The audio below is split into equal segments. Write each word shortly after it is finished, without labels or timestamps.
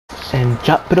and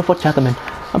beautiful gentlemen,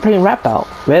 I'm playing Wipeout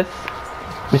with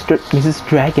Mrs.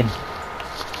 Dragon.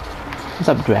 What's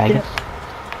up, Dragon? Yep.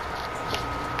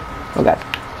 Oh god.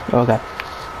 Oh god.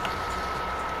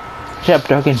 Shut up,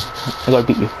 Dragon. I gotta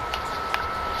beat you.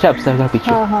 Shut up, so I gotta beat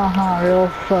you. Ha ha ha, real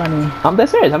funny. I'm dead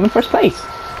serious, I'm in first place.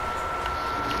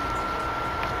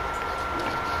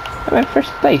 I'm in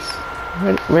first place.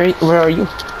 Where are you?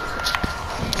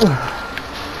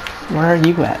 Where are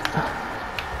you at?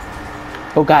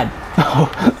 Oh god.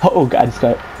 Oh god,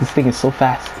 this thing is so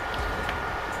fast.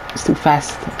 It's too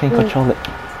fast. I can't control it.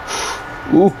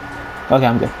 Ooh. Okay,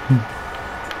 I'm good.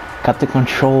 Got the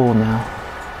control now.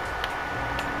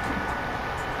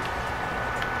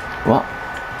 Well,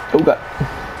 oh god.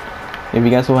 If you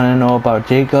guys want to know about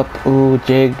Jacob, ooh,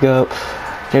 Jacob's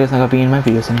not gonna be in my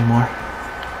videos anymore.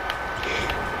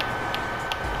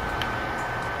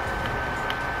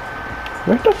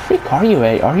 Where the freak are you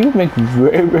at? Are you like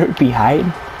very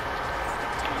behind?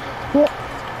 What?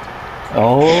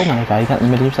 Oh my god, you got in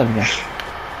the middle of yourself again.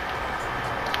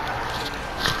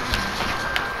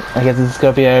 I guess this is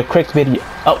gonna be a quick video.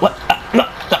 Oh, what? No.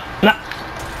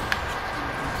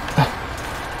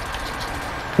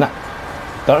 No.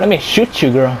 Don't let me shoot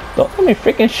you, girl. Don't let me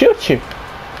freaking shoot you.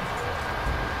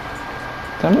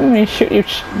 Don't let me shoot you.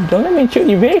 Don't let me shoot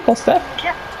your vehicle, Steph.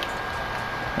 Yeah.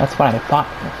 That's what I thought.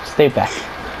 Stay back.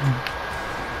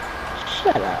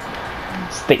 Shut up.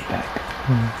 Stay back.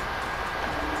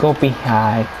 Go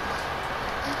behind.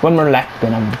 One more lap,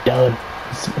 then I'm done.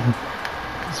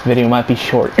 This video might be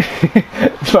short.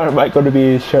 It's might going to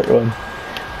be a short one.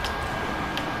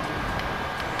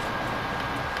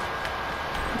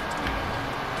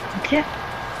 Yeah.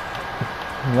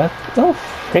 What the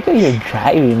frick are you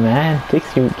driving, man?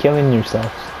 Takes you killing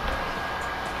yourself.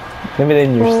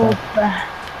 Limiting yourself. Well,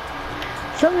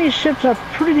 some of these ships are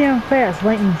pretty damn fast,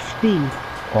 lightning speed.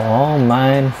 Oh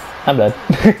man, I'm dead.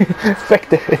 I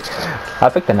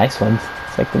picked the nice ones.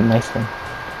 It's like the nice one.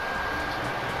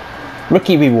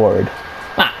 Rookie reward.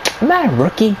 Ah, I'm not a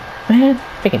rookie, man.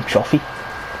 Freaking trophy.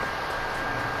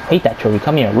 Hate that trophy.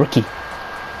 Come here, rookie.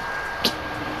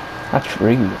 That's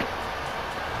rude.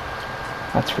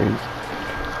 That's rude.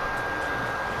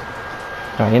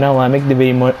 Alright, you know what? Make the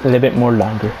video a little bit more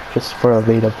longer, just for a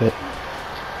little bit.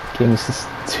 Okay, this is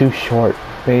too short.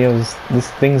 This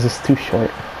thing's just too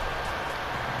short.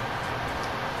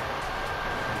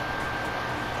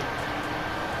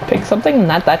 Pick something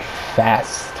not that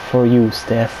fast for you,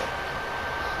 Steph.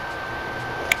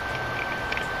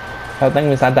 That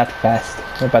thing is not that fast.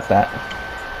 What about that?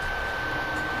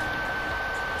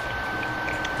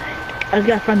 I just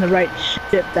gotta find the right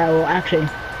ship that will actually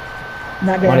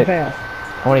not damn fast.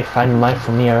 I already find mine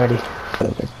for me already.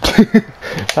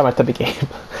 It's not my type of game.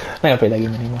 I'm not gonna play that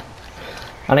game anymore.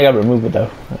 I only gotta remove it though.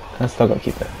 I'm still gonna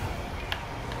keep it.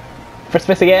 First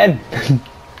place again!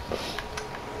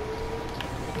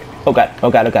 Oh god, oh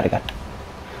god, oh god, oh god.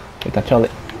 We control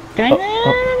it. No.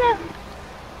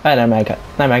 Ah, never mind,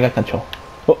 I got control.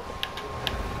 Oh.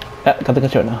 Yeah, got the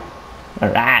control now.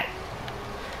 Alright.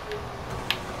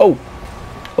 Oh!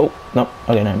 Oh, no.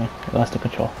 Okay, never mind. I lost the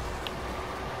control.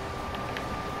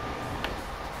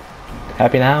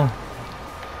 Happy now?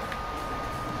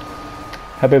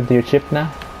 Happy with your chip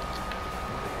now?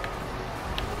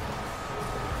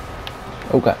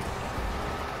 Oh god.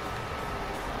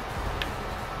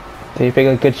 Did you pick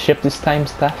a good ship this time,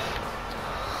 Steph?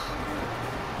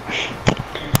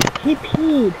 He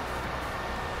peed.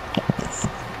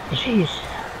 Jeez.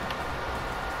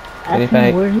 Ask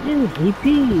me where he is. He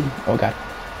peed. Oh god.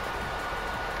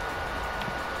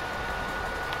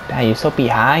 Damn, you're so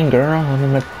behind, girl. I'm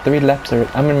in my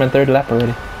third lap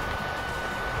already.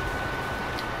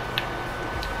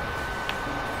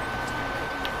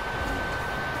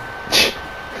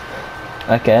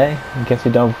 Okay, I guess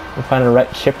you don't find the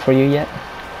right ship for you yet.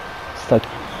 Stuck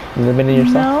limiting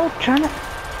yourself. No, trying to.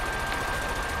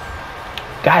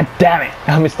 God damn it!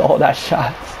 I missed all that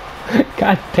shots.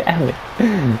 God damn it!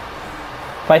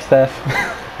 Bye, Steph.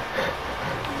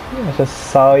 I just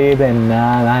saw you, then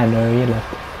nah, I know you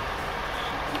left.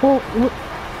 Well,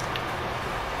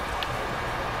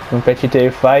 I'll bet you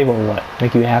to 5 or what?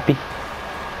 Make you happy?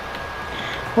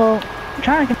 well, I'm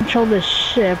trying to control this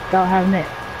ship without having it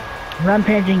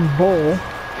rampaging bull.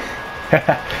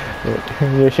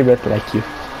 You should better like you.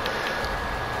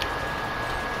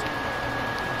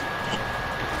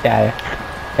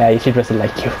 Yeah, you should better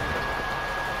like you.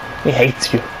 He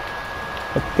hates you.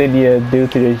 What did you do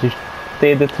to your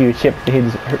ship to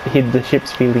hit the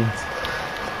ship's feelings?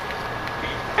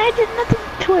 I did nothing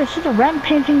to it. It's just a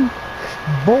rampaging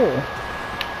bull.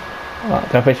 Oh,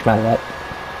 don't push my luck.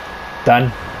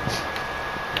 Done.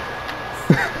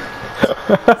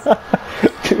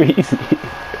 Too easy.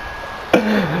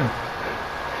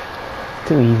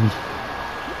 Too easy.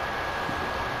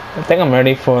 I think I'm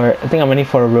ready for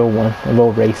a real one, a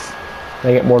real race.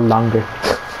 Make it more longer.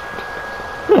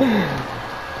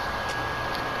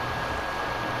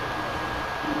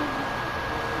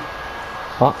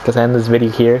 Well, because I end this video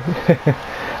here.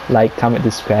 Like, comment,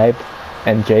 subscribe,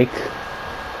 and Jake.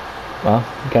 Well,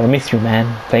 gotta miss you, man.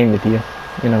 Playing with you,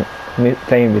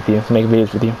 playing with you, make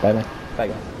videos with you. Bye bye. Bye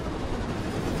guys.